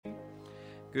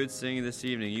Good singing this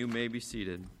evening. You may be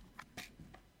seated.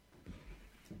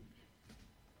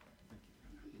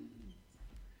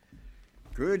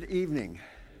 Good evening.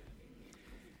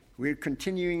 We're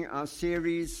continuing our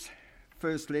series,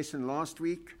 first lesson last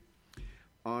week,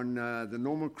 on the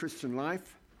normal Christian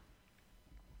life.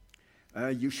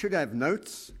 You should have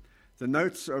notes. The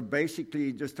notes are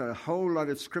basically just a whole lot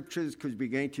of scriptures, because we're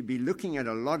going to be looking at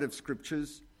a lot of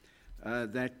scriptures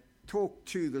that talk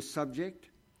to the subject.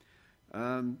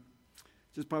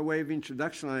 Just by way of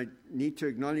introduction, I need to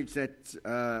acknowledge that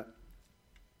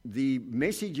the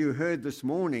message you heard this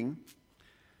morning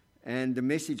and the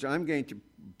message I'm going to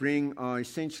bring are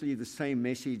essentially the same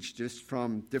message, just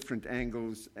from different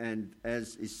angles. And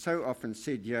as is so often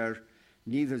said here,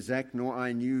 neither Zach nor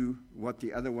I knew what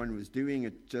the other one was doing.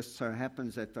 It just so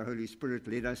happens that the Holy Spirit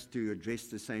led us to address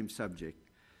the same subject.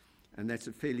 And that's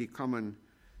a fairly common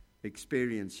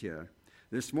experience here.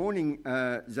 This morning,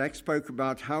 Zach spoke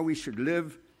about how we should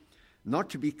live, not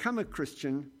to become a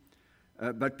Christian,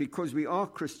 but because we are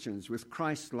Christians with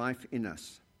Christ's life in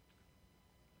us.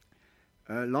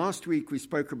 Last week, we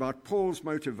spoke about Paul's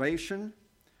motivation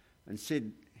and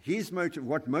said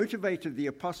what motivated the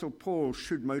Apostle Paul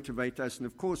should motivate us. And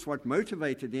of course, what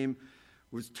motivated him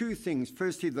was two things.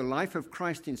 Firstly, the life of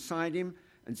Christ inside him,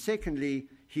 and secondly,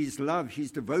 his love,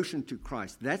 his devotion to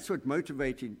Christ. That's what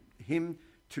motivated him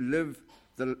to live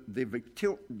the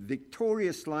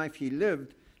victorious life he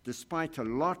lived despite a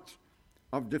lot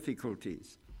of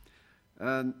difficulties.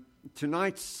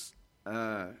 Tonight's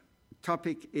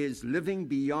topic is living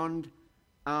beyond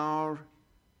our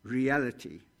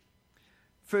reality.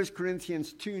 1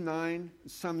 Corinthians 2:9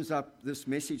 sums up this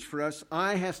message for us.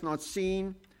 Eye hath not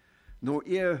seen, nor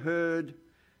ear heard,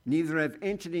 neither have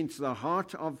entered into the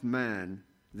heart of man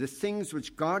the things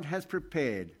which God hath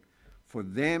prepared for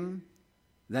them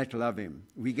that love him.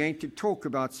 We're going to talk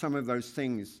about some of those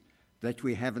things that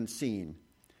we haven't seen,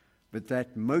 but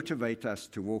that motivate us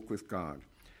to walk with God.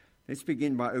 Let's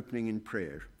begin by opening in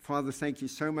prayer. Father, thank you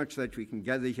so much that we can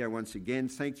gather here once again.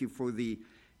 Thank you for the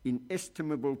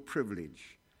inestimable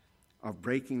privilege of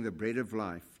breaking the bread of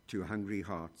life to hungry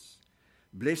hearts.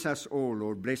 Bless us all,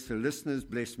 Lord. Bless the listeners.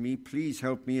 Bless me. Please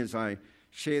help me as I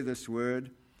share this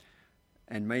word.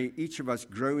 And may each of us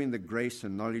grow in the grace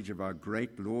and knowledge of our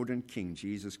great Lord and King,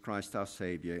 Jesus Christ our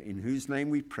Savior, in whose name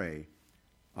we pray.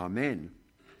 Amen.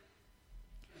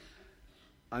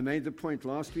 I made the point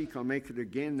last week, I'll make it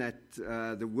again, that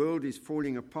the world is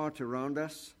falling apart around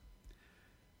us.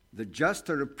 The just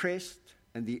are oppressed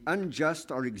and the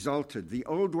unjust are exalted. The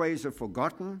old ways are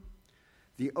forgotten.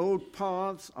 The old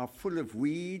paths are full of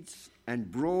weeds, and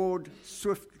broad,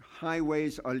 swift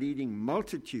highways are leading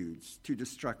multitudes to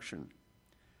destruction.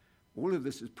 All of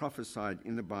this is prophesied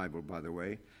in the Bible, by the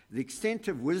way. The extent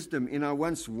of wisdom in our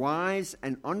once wise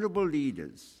and honorable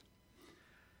leaders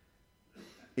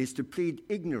is to plead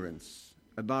ignorance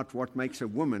about what makes a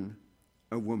woman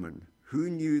a woman. Who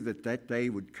knew that that day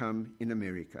would come in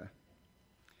America?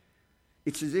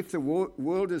 It's as if the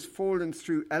world has fallen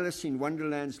through Alice in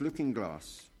Wonderland's looking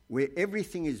glass, where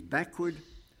everything is backward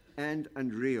and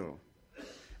unreal.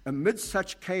 Amidst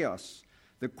such chaos,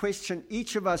 the question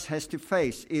each of us has to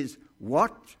face is,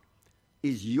 what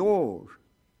is your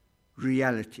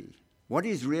reality? What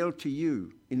is real to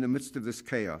you in the midst of this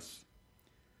chaos?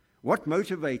 What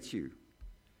motivates you?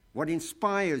 What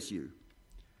inspires you?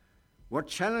 What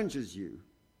challenges you?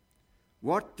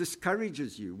 What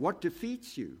discourages you? What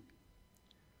defeats you?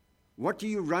 What do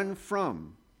you run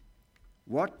from?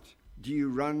 What do you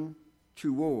run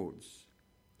towards?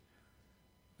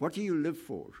 What do you live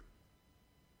for?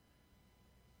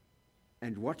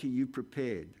 And what are you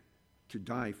prepared to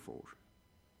die for?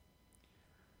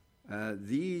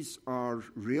 These are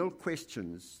real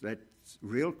questions that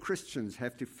real Christians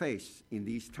have to face in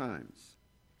these times.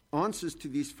 Answers to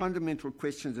these fundamental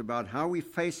questions about how we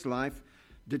face life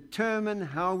determine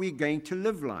how we're going to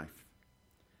live life.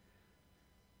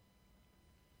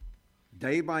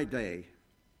 Day by day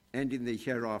and in the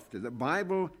hereafter. The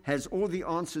Bible has all the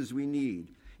answers we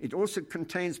need. It also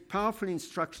contains powerful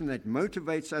instruction that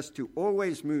motivates us to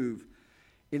always move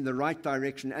in the right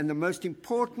direction. And the most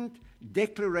important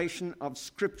declaration of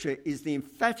Scripture is the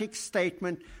emphatic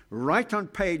statement right on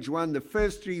page 1, the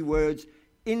first 3 words,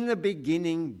 "In the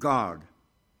beginning, God."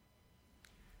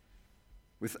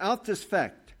 Without this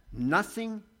fact,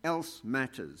 nothing else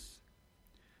matters.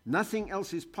 Nothing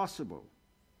else is possible.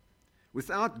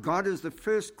 Without God as the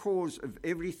first cause of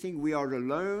everything, we are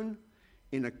alone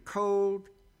in a cold,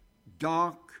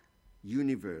 dark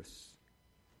universe.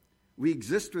 We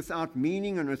exist without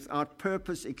meaning and without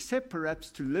purpose, except perhaps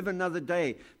to live another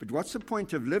day. But what's the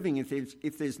point of living if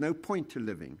there's no point to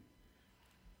living?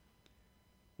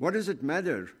 What does it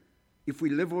matter if we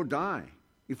live or die,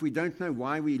 if we don't know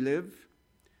why we live?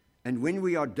 And when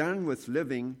we are done with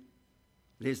living,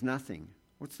 there's nothing.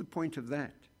 What's the point of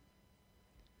that?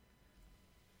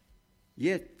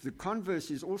 Yet the converse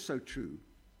is also true.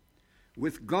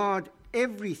 With God,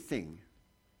 everything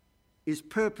is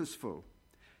purposeful.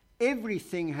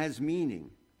 Everything has meaning.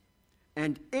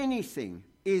 And anything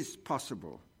is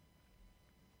possible.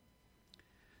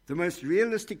 The most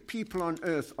realistic people on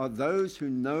earth are those who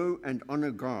know and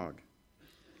honor God,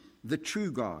 the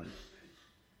true God.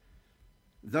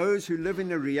 Those who live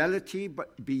in a reality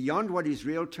but beyond what is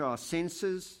real to our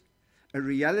senses, a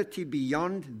reality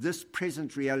beyond this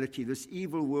present reality, this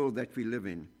evil world that we live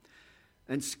in.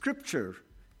 And Scripture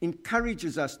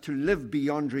encourages us to live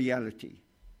beyond reality,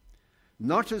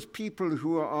 not as people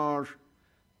who are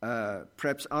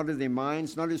perhaps out of their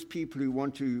minds, not as people who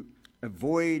want to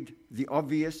avoid the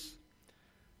obvious,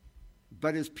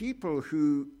 but as people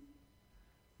who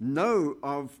know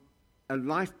of a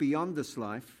life beyond this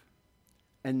life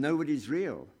and know it is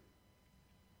real.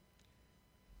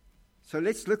 So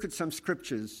let's look at some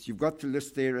scriptures. You've got the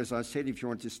list there, as I said, if you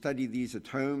want to study these at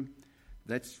home.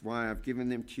 That's why I've given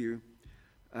them to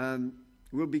you.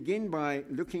 We'll begin by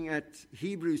looking at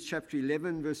Hebrews chapter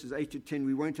 11, verses 8 to 10.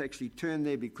 We won't actually turn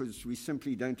there because we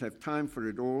simply don't have time for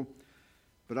it all.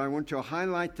 But I want to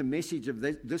highlight the message of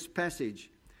this passage.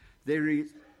 There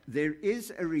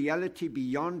is a reality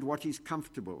beyond what is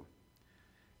comfortable.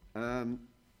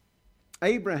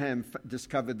 Abraham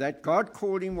discovered that. God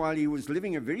called him while he was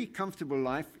living a very comfortable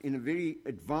life in a very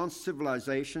advanced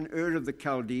civilization, Ur of the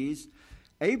Chaldees.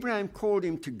 Abraham called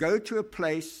him to go to a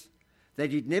place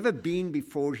that he'd never been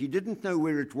before. He didn't know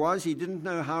where it was. He didn't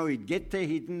know how he'd get there.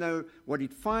 He didn't know what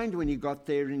he'd find when he got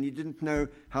there, and he didn't know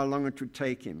how long it would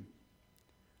take him.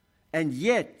 And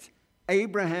yet,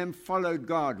 Abraham followed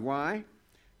God. Why?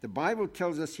 The Bible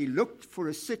tells us he looked for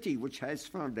a city which has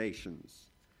foundations,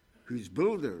 whose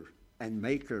builder and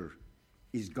maker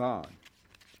is God.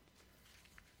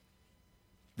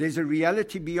 There's a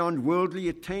reality beyond worldly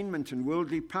attainment and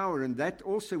worldly power, and that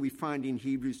also we find in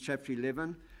Hebrews chapter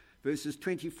 11, verses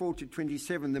 24 to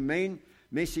 27. The main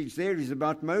message there is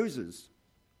about Moses.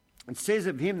 It says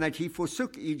of him that he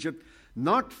forsook Egypt,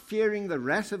 not fearing the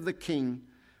wrath of the king,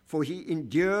 for he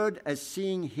endured as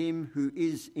seeing him who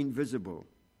is invisible.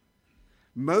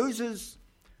 Moses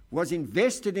was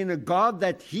invested in a God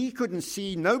that he couldn't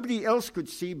see, nobody else could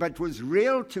see, but was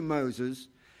real to Moses,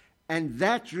 and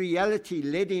that reality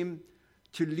led him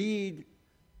to lead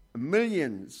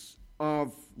millions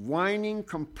of whining,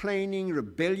 complaining,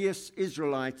 rebellious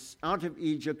Israelites out of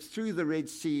Egypt through the Red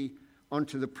Sea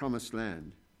onto the Promised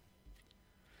Land.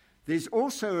 There's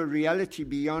also a reality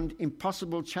beyond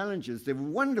impossible challenges. The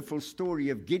wonderful story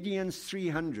of Gideon's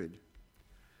 300.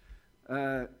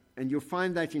 And you'll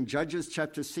find that in Judges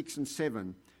chapter 6 and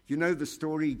 7. You know the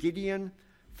story. Gideon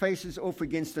faces off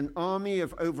against an army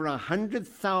of over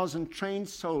 100,000 trained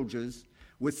soldiers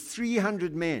with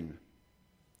 300 men.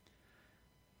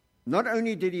 Not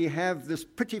only did he have this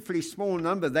pitifully small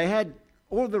number, they had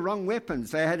all the wrong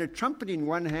weapons. They had a trumpet in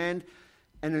one hand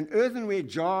and an earthenware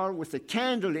jar with a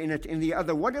candle in it in the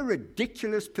other. What a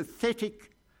ridiculous,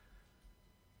 pathetic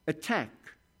attack.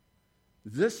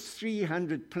 This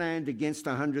 300 planned against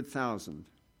 100,000.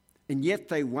 And yet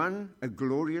they won a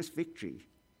glorious victory.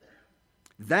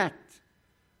 That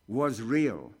was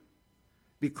real,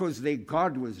 because their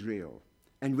God was real.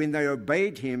 And when they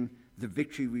obeyed him, the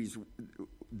victory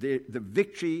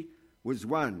was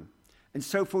won. And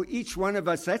so for each one of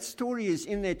us, that story is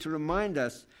in there to remind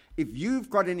us, if you've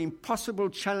got an impossible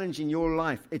challenge in your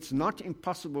life, it's not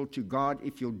impossible to God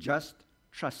if you'll just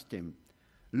trust him,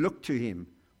 look to him,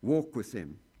 walk with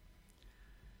him.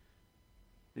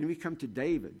 Then we come to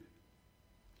David.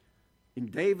 In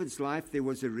David's life, there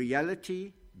was a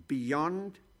reality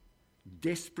beyond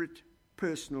desperate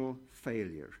personal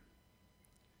failure.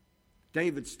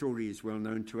 David's story is well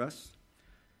known to us.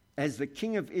 As the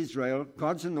king of Israel,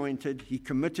 God's anointed, he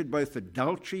committed both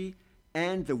adultery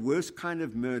and the worst kind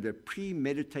of murder,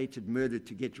 premeditated murder,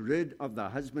 to get rid of the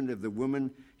husband of the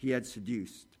woman he had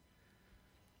seduced.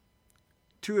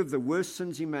 Two of the worst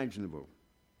sins imaginable.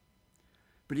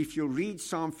 But if you'll read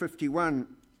Psalm 51,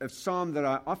 a psalm that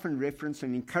I often reference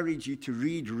and encourage you to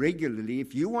read regularly,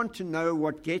 if you want to know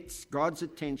what gets God's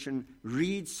attention,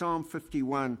 read Psalm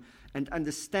 51 and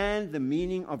understand the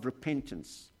meaning of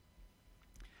repentance.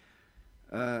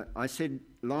 I said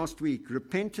last week,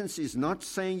 repentance is not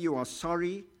saying you are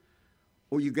sorry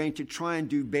or you're going to try and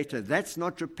do better. That's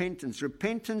not repentance.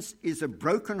 Repentance is a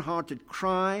broken-hearted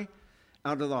cry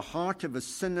out of the heart of a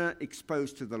sinner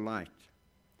exposed to the light.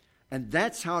 And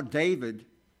that's how David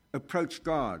approach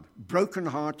God,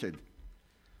 brokenhearted.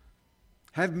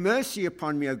 Have mercy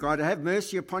upon me, O God, have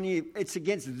mercy upon you. It's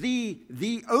against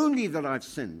thee only that I've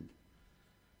sinned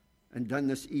and done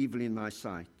this evil in thy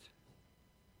sight.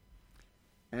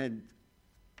 And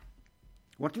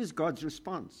what was God's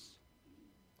response?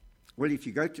 Well, if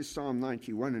you go to Psalm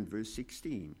 91 and verse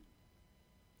 16,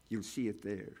 you'll see it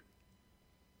there.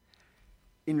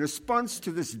 In response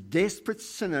to this desperate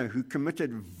sinner who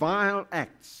committed vile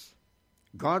acts,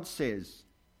 God says,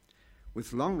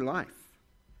 with long life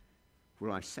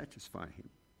will I satisfy him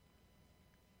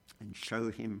and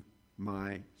show him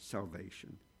my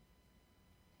salvation.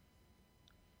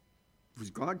 Was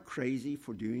God crazy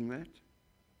for doing that?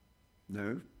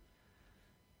 No.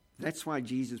 That's why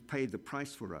Jesus paid the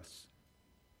price for us.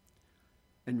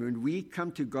 And when we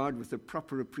come to God with a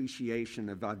proper appreciation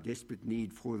of our desperate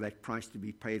need for that price to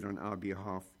be paid on our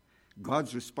behalf,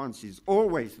 God's response is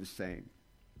always the same.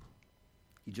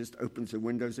 He just opens the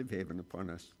windows of heaven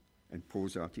upon us and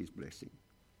pours out his blessing.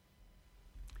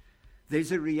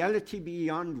 There's a reality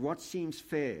beyond what seems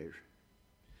fair.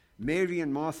 Mary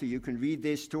and Martha, you can read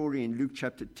their story in Luke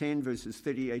chapter 10, verses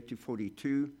 38 to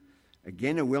 42.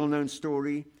 Again, a well-known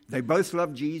story. They both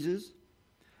loved Jesus.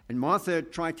 And Martha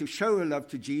tried to show her love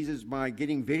to Jesus by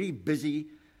getting very busy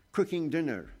cooking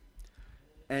dinner.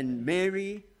 And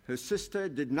Mary, her sister,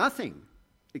 did nothing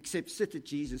except sit at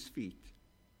Jesus' feet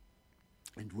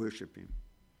and worship him.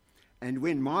 And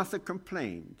when Martha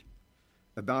complained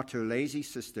about her lazy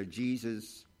sister,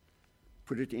 Jesus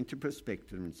put it into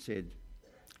perspective and said,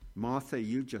 Martha,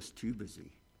 you're just too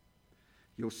busy.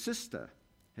 Your sister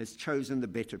has chosen the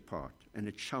better part, and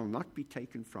it shall not be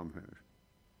taken from her.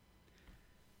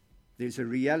 There's a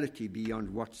reality beyond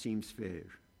what seems fair.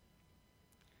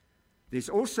 There's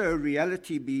also a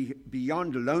reality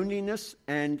beyond loneliness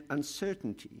and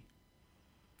uncertainty.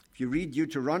 If you read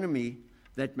Deuteronomy,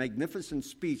 that magnificent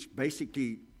speech,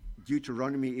 basically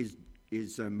Deuteronomy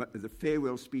is the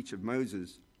farewell speech of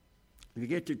Moses. You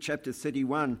get to chapter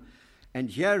 31, and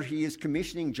here he is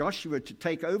commissioning Joshua to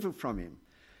take over from him.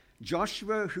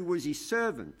 Joshua, who was his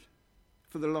servant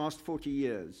for the last 40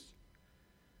 years.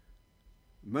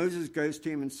 Moses goes to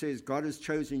him and says, God has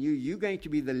chosen you. You're going to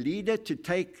be the leader to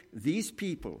take these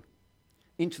people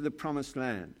into the promised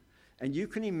land. And you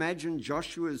can imagine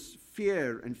Joshua's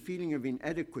fear and feeling of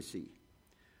inadequacy.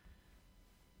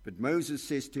 But Moses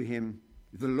says to him,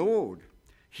 the Lord,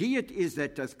 he it is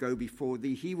that doth go before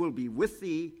thee. He will be with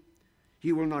thee.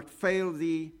 He will not fail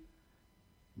thee,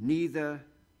 neither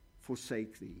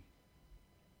forsake thee.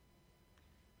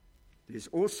 There's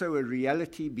also a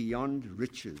reality beyond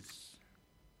riches.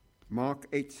 Mark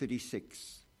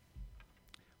 8:36.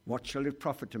 What shall it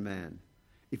profit a man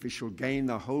if he shall gain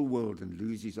the whole world and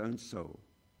lose his own soul?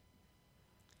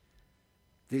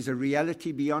 There's a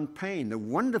reality beyond pain. The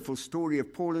wonderful story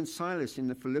of Paul and Silas in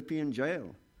the Philippian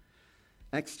jail.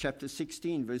 Acts chapter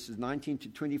 16, verses 19 to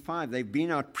 25. They've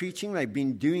been out preaching. They've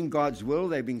been doing God's will.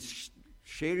 They've been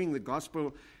sharing the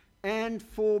gospel. And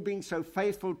for being so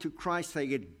faithful to Christ, they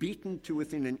get beaten to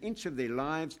within an inch of their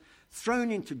lives,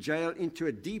 thrown into jail, into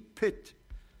a deep pit,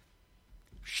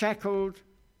 shackled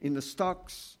in the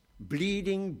stocks,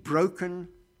 bleeding, broken.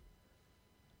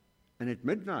 And at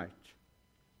midnight,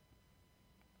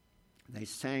 they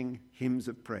sang hymns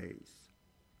of praise.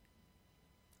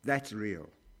 That's real.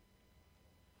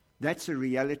 That's a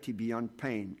reality beyond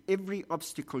pain. Every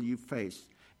obstacle you face,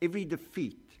 every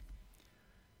defeat,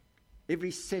 every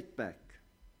setback,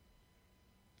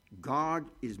 God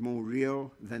is more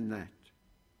real than that.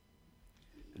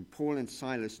 And Paul and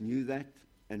Silas knew that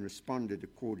and responded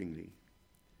accordingly.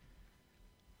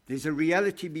 There's a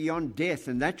reality beyond death,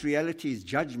 and that reality is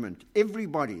judgment.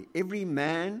 Everybody, every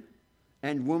man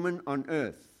and woman on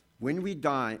earth, when we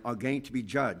die, are going to be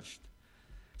judged.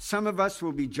 Some of us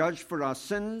will be judged for our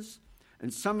sins,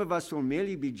 and some of us will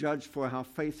merely be judged for how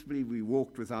faithfully we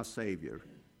walked with our Savior.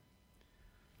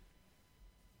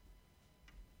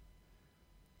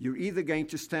 You're either going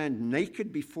to stand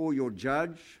naked before your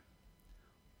judge,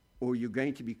 or you're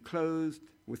going to be clothed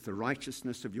with the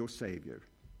righteousness of your Savior.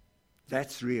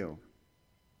 That's real.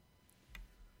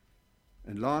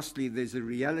 And lastly, there's a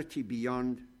reality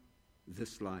beyond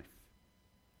this life,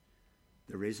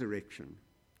 the resurrection.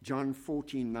 John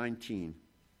 14:19.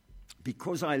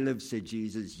 Because I live, said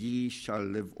Jesus, ye shall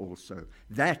live also.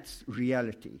 That's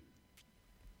reality.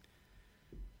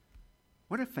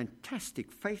 What a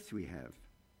fantastic faith we have.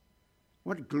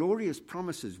 What glorious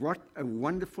promises. What a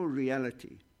wonderful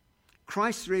reality.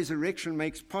 Christ's resurrection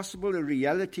makes possible a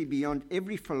reality beyond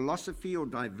every philosophy or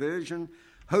diversion,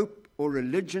 hope or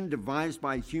religion devised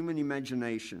by human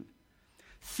imagination.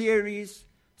 Theories,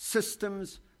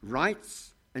 systems,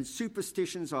 rites, and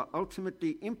superstitions are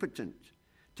ultimately impotent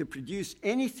to produce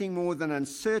anything more than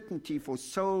uncertainty for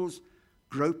souls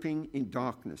groping in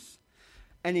darkness.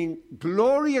 And in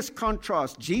glorious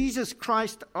contrast, Jesus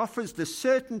Christ offers the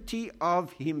certainty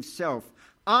of himself.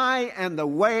 I am the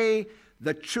way,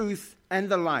 the truth, and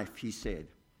the life, he said.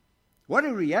 What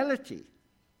a reality.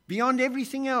 Beyond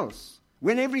everything else.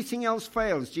 When everything else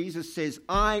fails, Jesus says,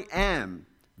 I am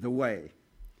the way.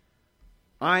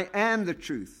 I am the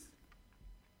truth.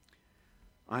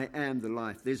 I am the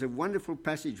life. There's a wonderful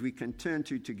passage we can turn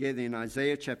to together in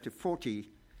Isaiah chapter 40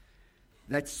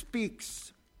 that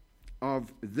speaks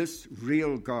of this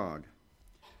real God.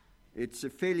 It's a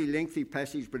fairly lengthy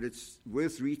passage, but it's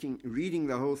worth reading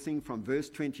the whole thing from verse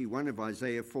 21 of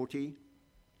Isaiah 40.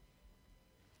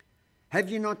 Have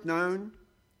you not known?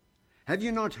 Have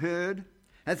you not heard?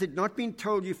 Hath it not been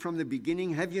told you from the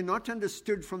beginning? Have you not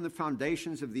understood from the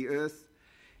foundations of the earth?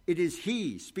 It is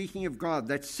he, speaking of God,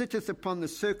 that sitteth upon the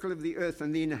circle of the earth,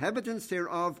 and the inhabitants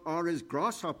thereof are as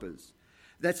grasshoppers,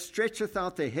 that stretcheth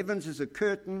out the heavens as a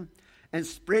curtain, and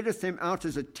spreadeth them out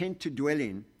as a tent to dwell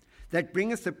in, that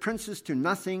bringeth the princes to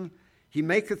nothing. He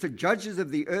maketh the judges of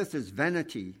the earth as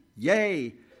vanity.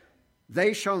 Yea,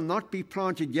 they shall not be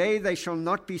planted. Yea, they shall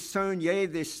not be sown. Yea,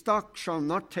 their stock shall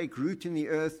not take root in the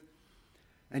earth.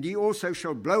 And he also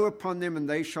shall blow upon them, and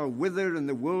they shall wither, and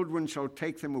the whirlwind shall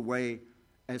take them away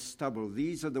as stubble.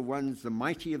 These are the ones, the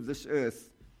mighty of this earth,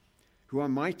 who are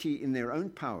mighty in their own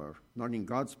power, not in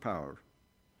God's power.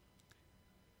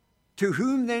 To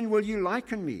whom then will you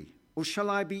liken me? Or shall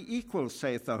I be equal,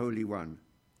 saith the Holy One?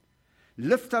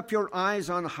 Lift up your eyes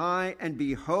on high, and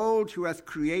behold who hath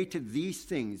created these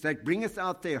things, that bringeth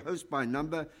out their host by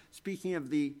number, speaking of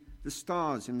the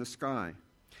stars in the sky.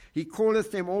 He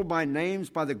calleth them all by names,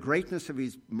 by the greatness of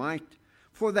his might,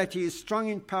 for that he is strong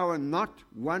in power, not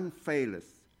one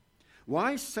faileth.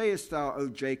 Why sayest thou, O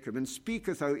Jacob, and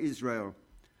speaketh, O Israel,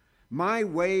 my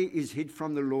way is hid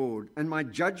from the Lord, and my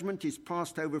judgment is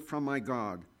passed over from my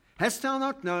God? Hast thou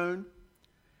not known?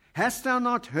 Hast thou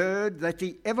not heard that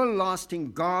the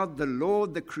everlasting God, the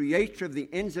Lord, the creator of the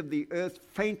ends of the earth,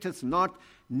 fainteth not,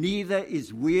 neither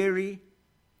is weary?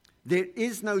 There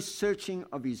is no searching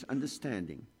of his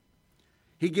understanding.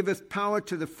 He giveth power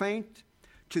to the faint,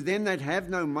 to them that have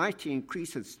no might he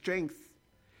increaseth strength.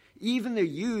 Even the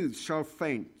youths shall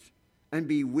faint and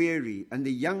be weary, and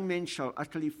the young men shall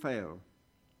utterly fail.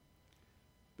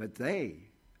 But they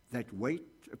that wait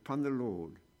upon the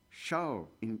Lord shall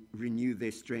renew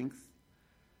their strength.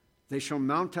 They shall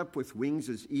mount up with wings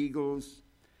as eagles.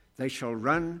 They shall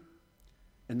run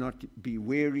and not be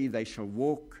weary. They shall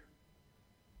walk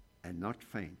and not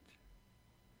faint.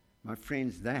 My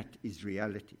friends, that is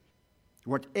reality.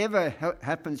 Whatever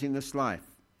happens in this life,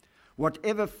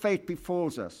 whatever fate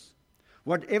befalls us,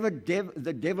 whatever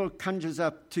the devil conjures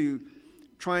up to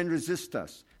try and resist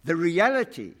us, the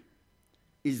reality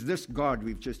is this God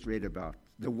we've just read about,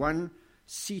 the one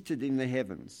seated in the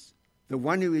heavens, the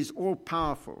one who is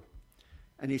all-powerful.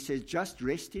 And he says, just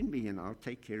rest in me and I'll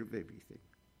take care of everything.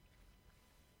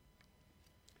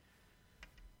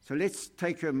 So let's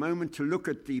take a moment to look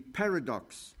at the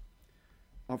paradox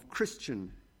of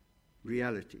Christian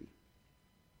reality.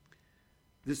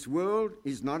 This world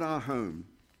is not our home.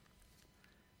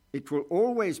 It will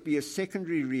always be a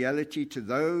secondary reality to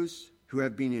those who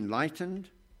have been enlightened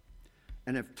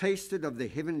and have tasted of the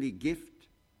heavenly gift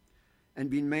and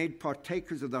been made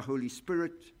partakers of the Holy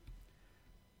Spirit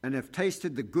and have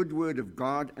tasted the good word of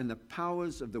God and the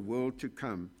powers of the world to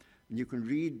come. And you can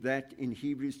read that in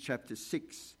Hebrews chapter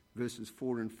 6, verses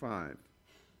 4 and 5.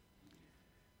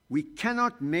 We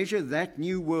cannot measure that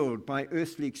new world by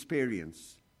earthly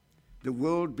experience, the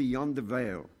world beyond the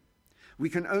veil. We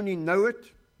can only know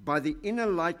it by the inner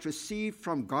light received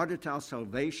from God at our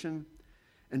salvation,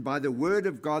 and by the word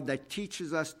of God that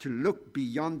teaches us to look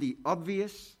beyond the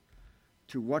obvious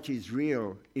to what is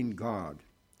real in God.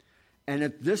 And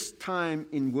at this time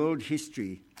in world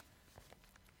history,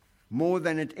 more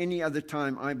than at any other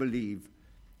time, I believe,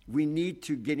 we need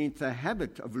to get into the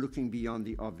habit of looking beyond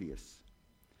the obvious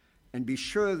and be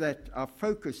sure that our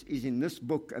focus is in this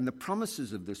book and the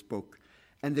promises of this book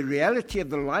and the reality of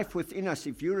the life within us.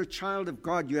 If you're a child of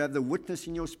God, you have the witness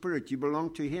in your spirit. You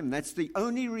belong to him. That's the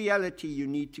only reality you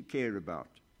need to care about.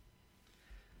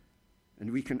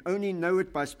 And we can only know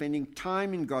it by spending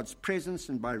time in God's presence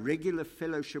and by regular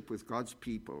fellowship with God's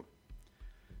people.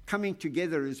 Coming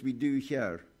together as we do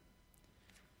here,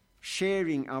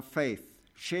 sharing our faith,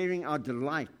 sharing our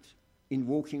delight in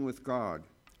walking with God,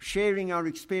 sharing our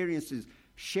experiences,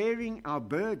 sharing our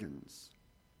burdens.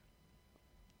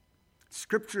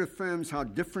 Scripture affirms how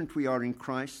different we are in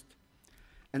Christ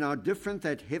and how different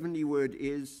that heavenly word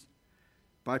is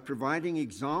by providing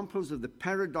examples of the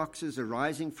paradoxes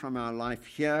arising from our life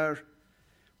here,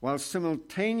 while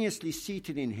simultaneously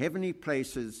seated in heavenly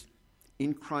places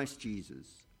in Christ Jesus.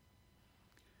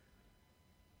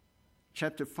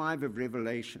 Chapter 5 of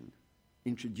Revelation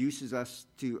introduces us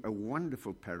to a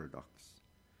wonderful paradox.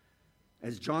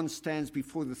 As John stands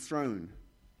before the throne,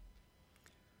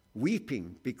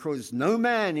 weeping because no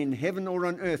man in heaven or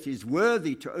on earth is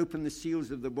worthy to open the seals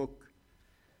of the book.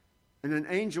 And an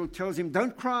angel tells him,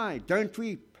 don't cry, don't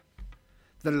weep.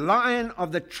 The Lion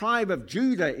of the tribe of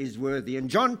Judah is worthy. And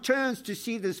John turns to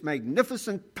see this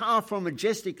magnificent, powerful,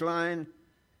 majestic lion.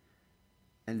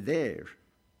 And there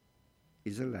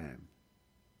is a lamb.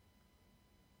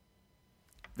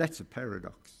 That's a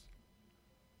paradox.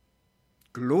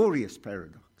 Glorious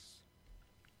paradox.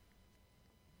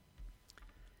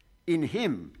 In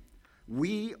him,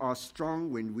 we are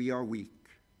strong when we are weak.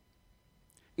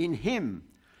 In him,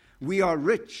 we are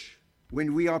rich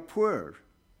when we are poor.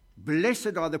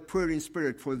 Blessed are the poor in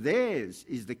spirit, for theirs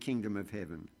is the kingdom of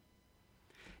heaven.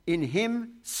 In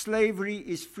him, slavery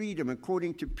is freedom.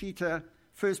 According to 1 Peter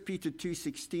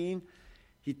 2:16,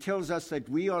 he tells us that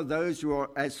we are those who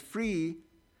are as free,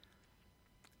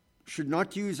 should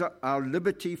not use our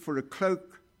liberty for a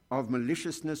cloak of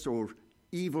maliciousness or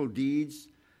evil deeds.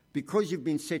 Because you've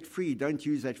been set free, don't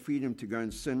use that freedom to go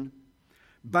and sin.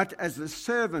 But as the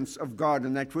servants of God,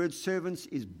 and that word servants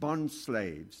is bond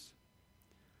slaves,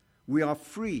 we are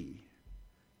free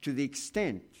to the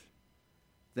extent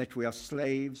that we are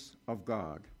slaves of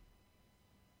God.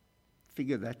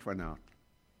 Figure that one out.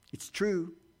 It's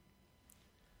true.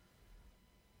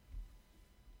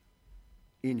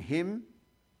 In him,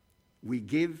 we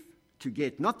give to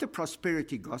get, not the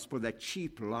prosperity gospel, that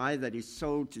cheap lie that is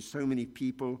sold to so many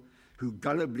people who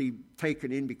gullibly take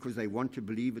it in because they want to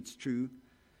believe it's true.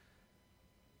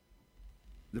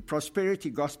 The prosperity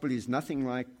gospel is nothing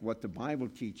like what the Bible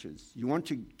teaches. You want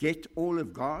to get all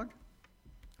of God,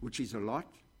 which is a lot.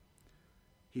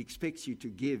 He expects you to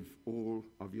give all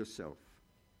of yourself.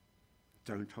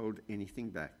 Don't hold anything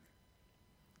back.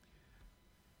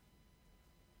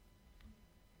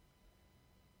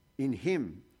 In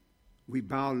him, we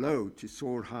bow low to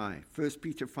soar high. 1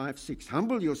 Peter 5:6.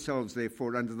 Humble yourselves,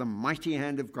 therefore, under the mighty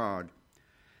hand of God,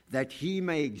 that he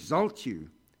may exalt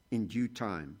you in due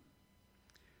time.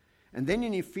 And then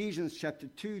in Ephesians chapter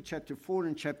 2, chapter 4,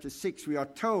 and chapter 6, we are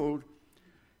told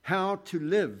how to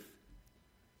live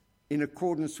in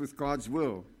accordance with God's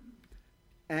will.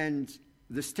 And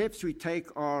the steps we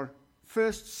take are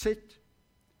first sit,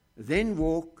 then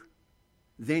walk,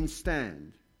 then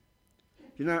stand.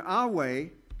 You know, our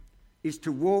way is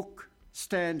to walk,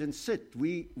 stand, and sit.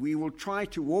 We will try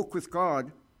to walk with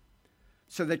God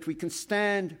so that we can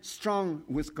stand strong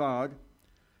with God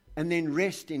and then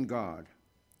rest in God.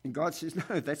 And God says,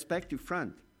 no, that's back to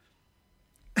front.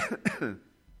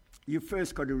 You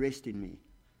first got to rest in me.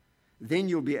 Then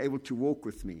you'll be able to walk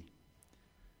with me.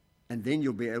 And then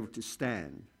you'll be able to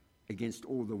stand against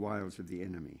all the wiles of the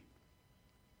enemy.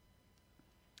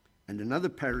 And another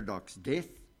paradox, death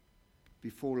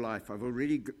before life. I've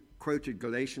already quoted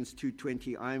Galatians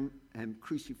 2:20, I am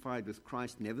crucified with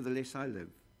Christ, nevertheless I live.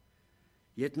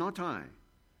 Yet not I,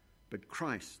 but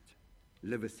Christ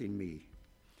liveth in me.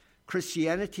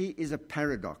 Christianity is a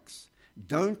paradox.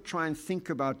 Don't try and think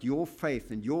about your faith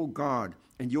and your God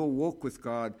and your walk with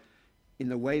God in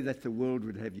the way that the world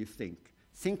would have you think.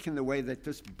 Think in the way that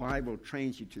this Bible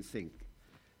trains you to think.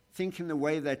 Think in the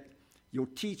way that your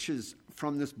teachers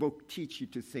from this book teach you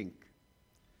to think.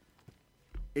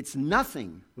 It's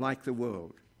nothing like the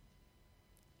world.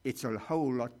 It's a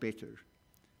whole lot better,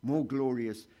 more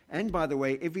glorious. And by the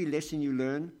way, every lesson you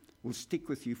learn will stick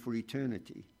with you for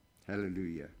eternity.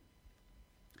 Hallelujah.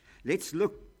 Let's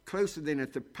look closer then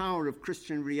at the power of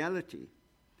Christian reality.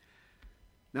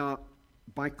 Now,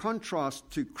 by contrast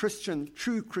to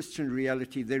true Christian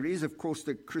reality, there is, of course,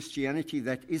 the Christianity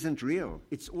that isn't real.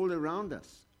 It's all around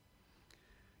us.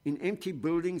 In empty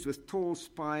buildings with tall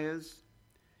spires,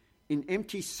 in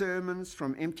empty sermons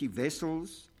from empty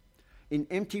vessels, in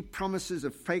empty promises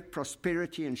of fake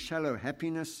prosperity and shallow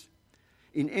happiness,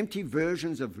 in empty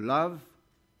versions of love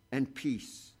and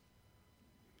peace.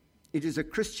 It is a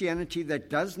Christianity that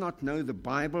does not know the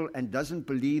Bible and doesn't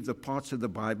believe the parts of the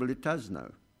Bible it does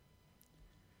know.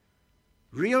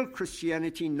 Real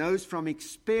Christianity knows from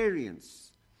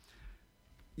experience.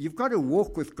 You've got to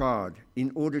walk with God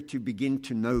in order to begin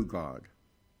to know God.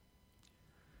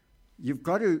 You've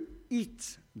got to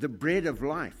eat the bread of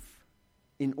life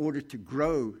in order to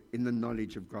grow in the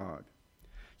knowledge of God.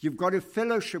 You've got to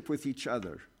fellowship with each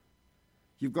other.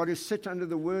 You've got to sit under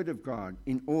the Word of God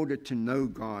in order to know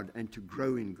God and to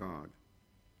grow in God.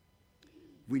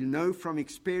 We know from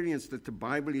experience that the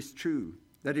Bible is true,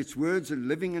 that its words are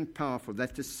living and powerful,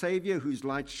 that the Savior whose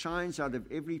light shines out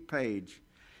of every page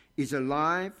is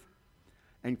alive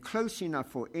and close enough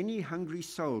for any hungry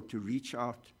soul to reach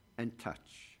out and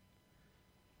touch.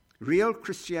 Real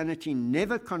Christianity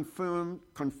never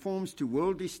conforms to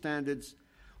worldly standards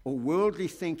or worldly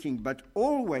thinking, but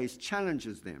always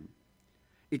challenges them.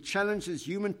 It challenges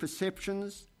human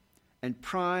perceptions and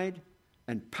pride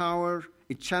and power.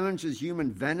 It challenges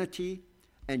human vanity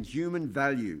and human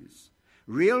values.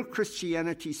 Real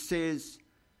Christianity says,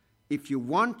 if you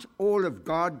want all of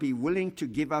God, be willing to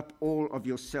give up all of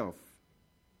yourself.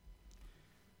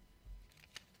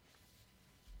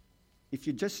 If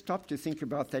you just stop to think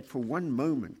about that for one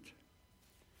moment,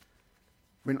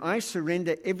 when I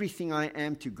surrender everything I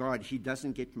am to God, He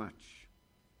doesn't get much.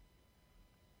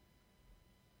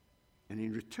 And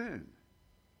in return,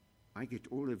 I get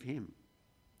all of Him.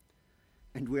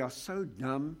 And we are so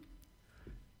dumb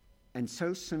and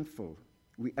so sinful,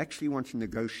 we actually want to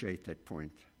negotiate that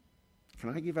point. Can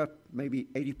I give up maybe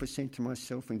 80% to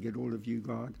myself and get all of you,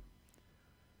 God?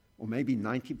 Or maybe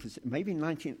 90%, maybe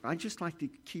 19%. I just like to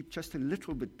keep just a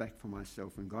little bit back for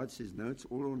myself. And God says, no, it's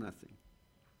all or nothing.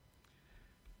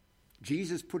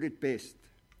 Jesus put it best,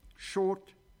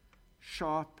 short,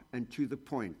 sharp, and to the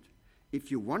point. If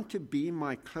you want to be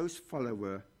my close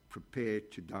follower, prepare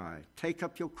to die. Take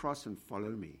up your cross and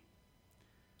follow me.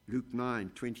 Luke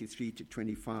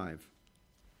 9:23-25.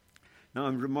 Now, I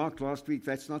remarked last week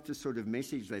that's not the sort of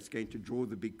message that's going to draw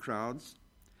the big crowds.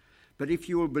 But if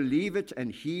you will believe it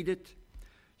and heed it,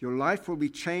 your life will be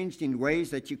changed in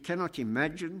ways that you cannot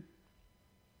imagine,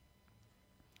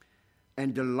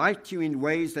 and delight you in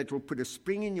ways that will put a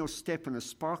spring in your step and a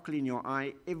sparkle in your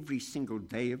eye every single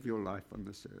day of your life on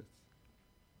this earth.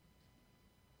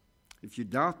 If you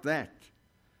doubt that,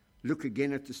 look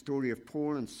again at the story of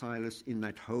Paul and Silas in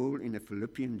that hole in a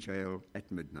Philippian jail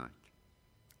at midnight.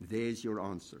 There's your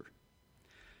answer.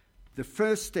 The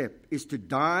first step is to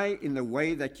die in the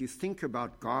way that you think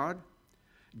about God,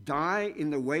 die in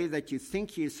the way that you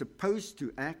think He is supposed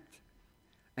to act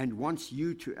and wants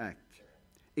you to act.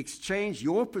 Exchange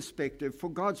your perspective for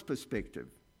God's perspective.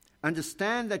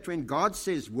 Understand that when God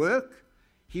says work,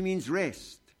 He means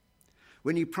rest.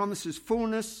 When He promises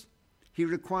fullness, He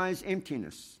requires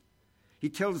emptiness. He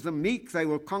tells the meek they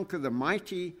will conquer the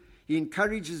mighty. He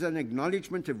encourages an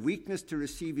acknowledgement of weakness to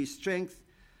receive His strength.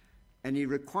 And He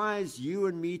requires you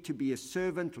and me to be a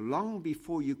servant long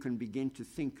before you can begin to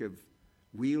think of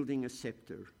wielding a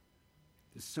scepter,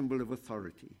 the symbol of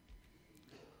authority.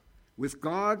 With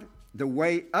God, the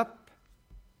way up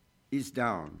is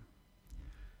down.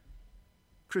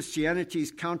 Christianity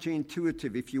is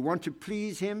counterintuitive. If you want to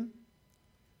please Him,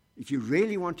 if you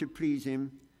really want to please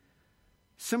Him,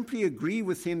 simply agree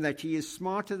with Him that He is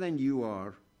smarter than you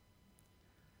are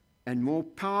and more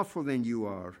powerful than you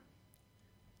are,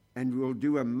 and will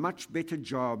do a much better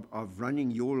job of running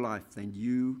your life than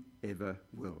you ever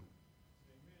will.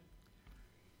 Amen.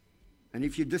 And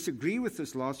if you disagree with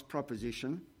this last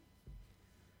proposition,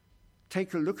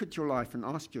 take a look at your life and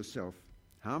ask yourself,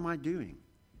 how am I doing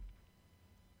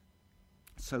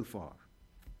so far?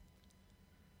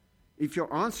 If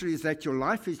your answer is that your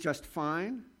life is just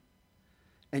fine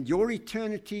and your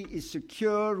eternity is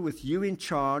secure with you in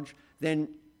charge, then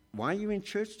why are you in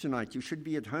church tonight? You should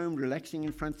be at home relaxing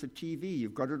in front of the TV.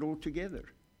 You've got it all together.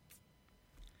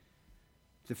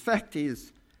 The fact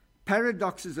is,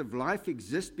 paradoxes of life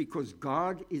exist because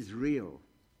God is real,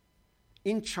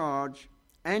 in charge,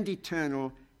 and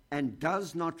eternal, and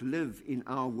does not live in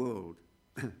our world.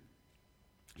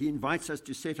 He invites us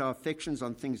to set our affections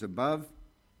on things above,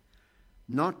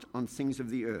 not on things of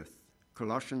the earth.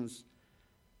 Colossians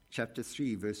chapter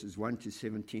 3, verses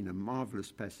 1-17, a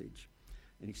marvelous passage.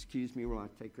 And excuse me while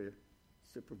I take a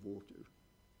sip of water.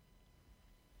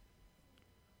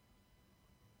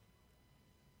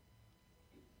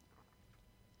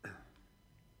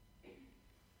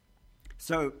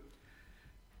 So,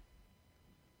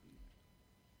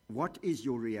 what is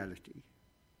your reality?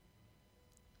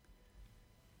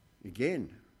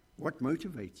 Again, what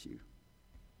motivates you?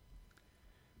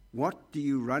 What do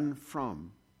you run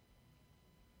from?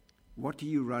 What do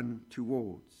you run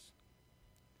towards?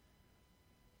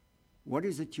 What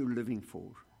is it you're living for?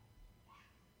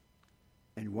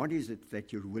 And what is it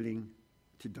that you're willing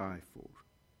to die for?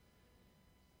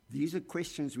 These are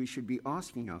questions we should be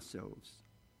asking ourselves.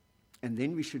 And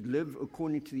then we should live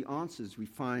according to the answers we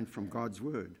find from God's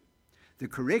Word. The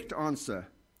correct answer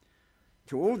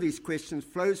to all these questions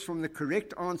flows from the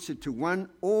correct answer to one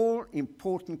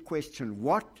all-important question: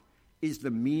 what is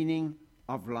the meaning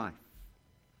of life?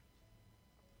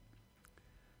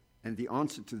 And the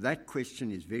answer to that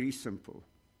question is very simple.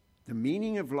 The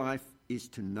meaning of life is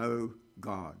to know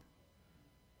God.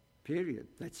 Period.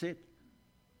 That's it.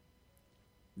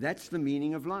 That's the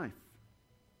meaning of life.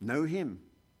 Know Him.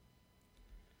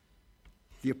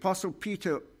 The Apostle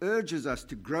Peter urges us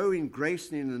to grow in grace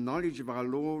and in the knowledge of our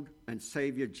Lord and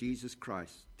Savior Jesus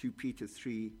Christ. 2 Peter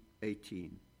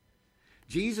 3:18.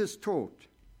 Jesus taught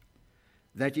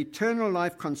that eternal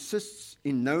life consists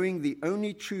in knowing the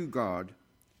only true God.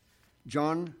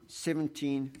 John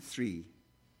 17:3.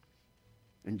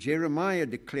 And Jeremiah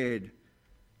declared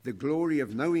the glory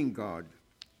of knowing God.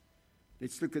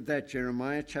 Let's look at that.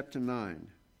 Jeremiah chapter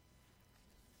 9,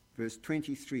 verse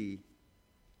 23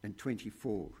 and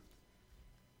 24.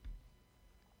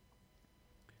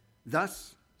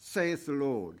 Thus saith the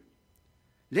Lord,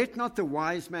 let not the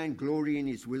wise man glory in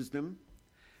his wisdom,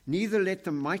 neither let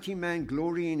the mighty man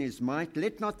glory in his might,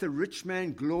 let not the rich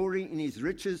man glory in his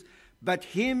riches, but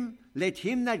let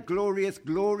him that glorieth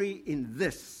glory in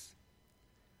this,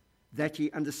 that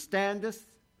he understandeth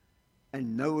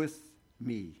and knoweth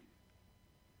me,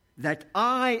 that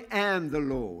I am the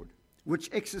Lord,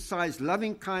 which exercise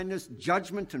loving kindness,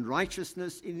 judgment, and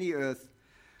righteousness in the earth.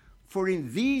 For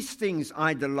in these things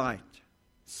I delight,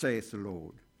 saith the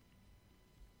Lord.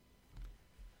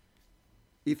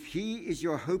 If He is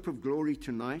your hope of glory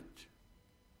tonight,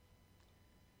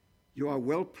 you are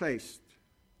well placed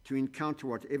to encounter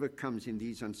whatever comes in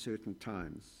these uncertain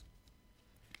times.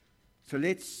 So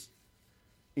let's,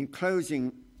 in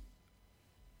closing,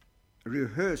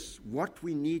 rehearse what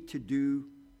we need to do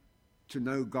to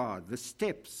know God, the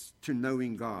steps to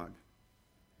knowing God.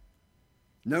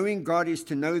 Knowing God is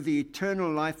to know the eternal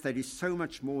life that is so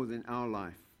much more than our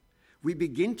life. We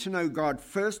begin to know God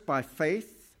first by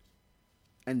faith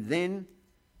and then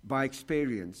by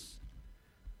experience.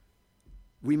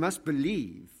 We must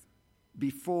believe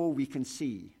before we can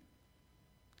see.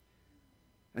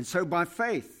 And so by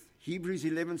faith, Hebrews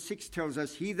 11:6 tells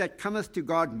us, he that cometh to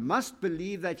God must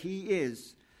believe that He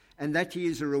is, and that He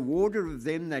is a rewarder of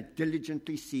them that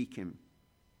diligently seek Him.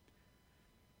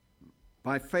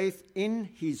 By faith in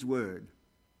His word.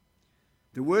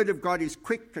 The word of God is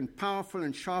quick and powerful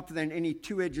and sharper than any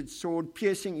two-edged sword,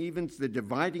 piercing even to the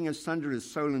dividing asunder of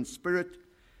soul and spirit,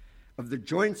 of the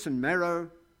joints and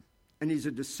marrow, and is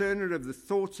a discerner of the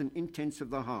thoughts and intents of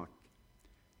the heart.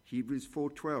 Hebrews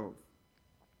 4:12.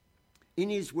 In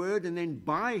His word and then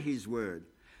by His word.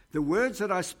 The words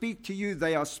that I speak to you,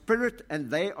 they are spirit and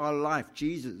they are life.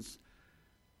 Jesus,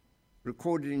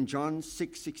 recorded in John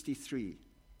 6:63.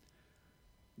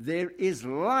 There is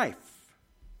life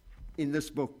in this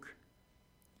book.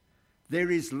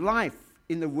 There is life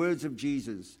in the words of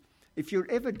Jesus. If you're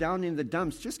ever down in the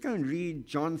dumps, just go and read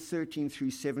John 13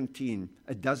 through 17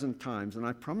 a dozen times, and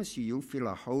I promise you, you'll feel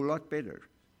a whole lot better,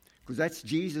 because that's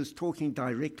Jesus talking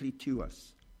directly to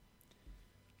us.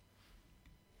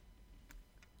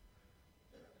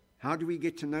 How do we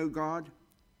get to know God?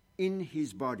 In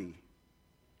His body.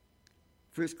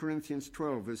 1 Corinthians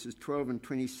 12, verses 12 and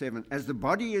 27. As the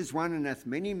body is one and hath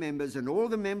many members, and all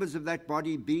the members of that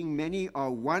body, being many,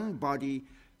 are one body,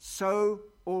 so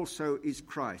also is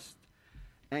Christ.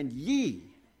 And ye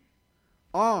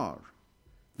are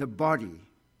the body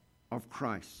of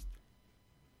Christ.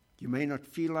 You may not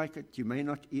feel like it, you may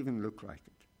not even look like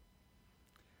it.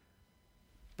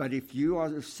 But if you are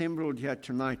assembled here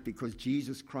tonight because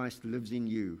Jesus Christ lives in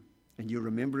you, and you're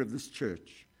a member of this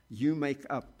church, you make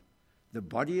up the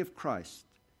body of Christ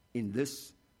in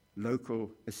this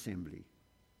local assembly.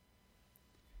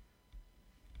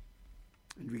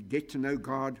 And we get to know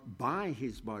God by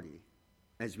His body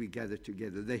as we gather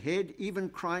together. The head, even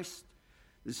Christ,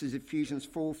 this is Ephesians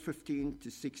 4:15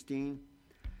 to 16,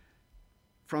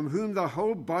 from whom the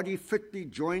whole body fitly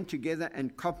joined together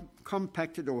and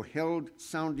compacted or held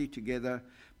soundly together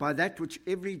by that which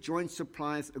every joint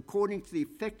supplieth, according to the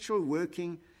effectual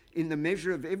working in the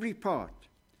measure of every part,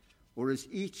 or as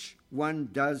each one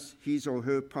does his or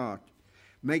her part,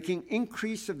 making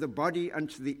increase of the body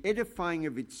unto the edifying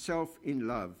of itself in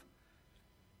love.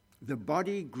 The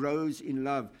body grows in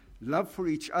love, love for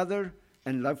each other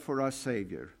and love for our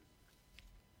Savior.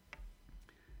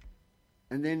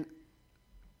 And then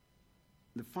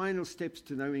the final steps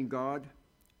to knowing God: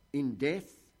 in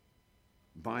death,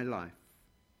 by life.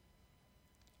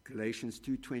 Galatians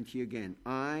 2:20 again.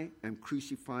 I am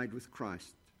crucified with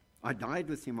Christ. I died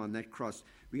with Him on that cross.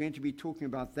 We're going to be talking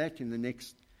about that in the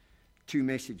next two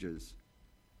messages.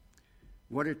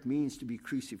 What it means to be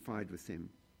crucified with Him.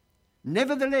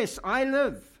 Nevertheless, I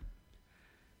live.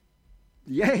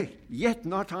 Yea, yet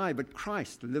not I, but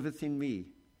Christ liveth in me.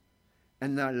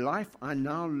 And the life I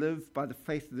now live by the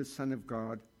faith of the Son of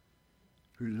God,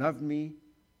 who loved me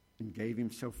and gave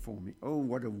himself for me. Oh,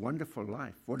 what a wonderful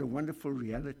life. What a wonderful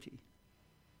reality.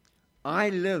 I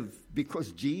live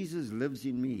because Jesus lives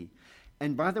in me.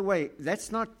 And by the way,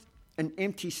 that's not an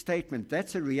empty statement.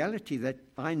 That's a reality that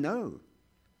I know.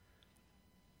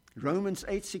 Romans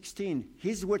 8:16,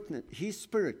 his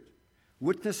spirit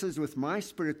witnesses with my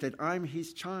spirit that I'm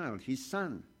his child, his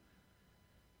son.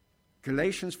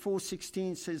 Galatians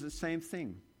 4:16 says the same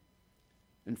thing.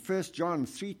 And 1 John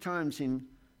 3 times in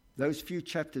those few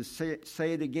chapters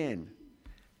say it again.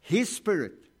 His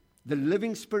spirit, the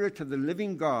living spirit of the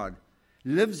living God,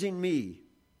 lives in me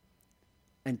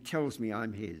and tells me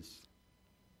I'm his.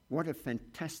 What a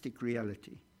fantastic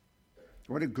reality.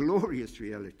 What a glorious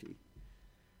reality.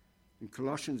 In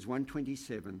Colossians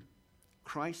 1:27,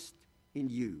 Christ in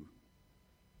you,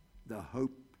 the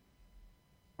hope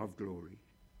of glory.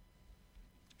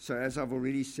 So as I've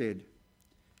already said,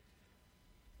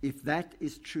 if that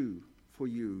is true for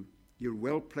you, you're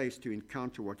well placed to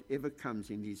encounter whatever comes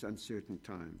in these uncertain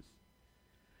times.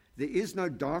 There is no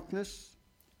darkness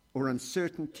or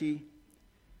uncertainty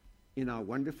in our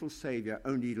wonderful Savior,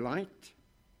 only light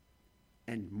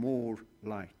and more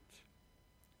light.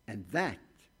 And that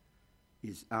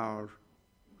is our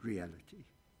reality.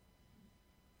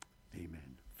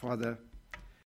 Amen. Father,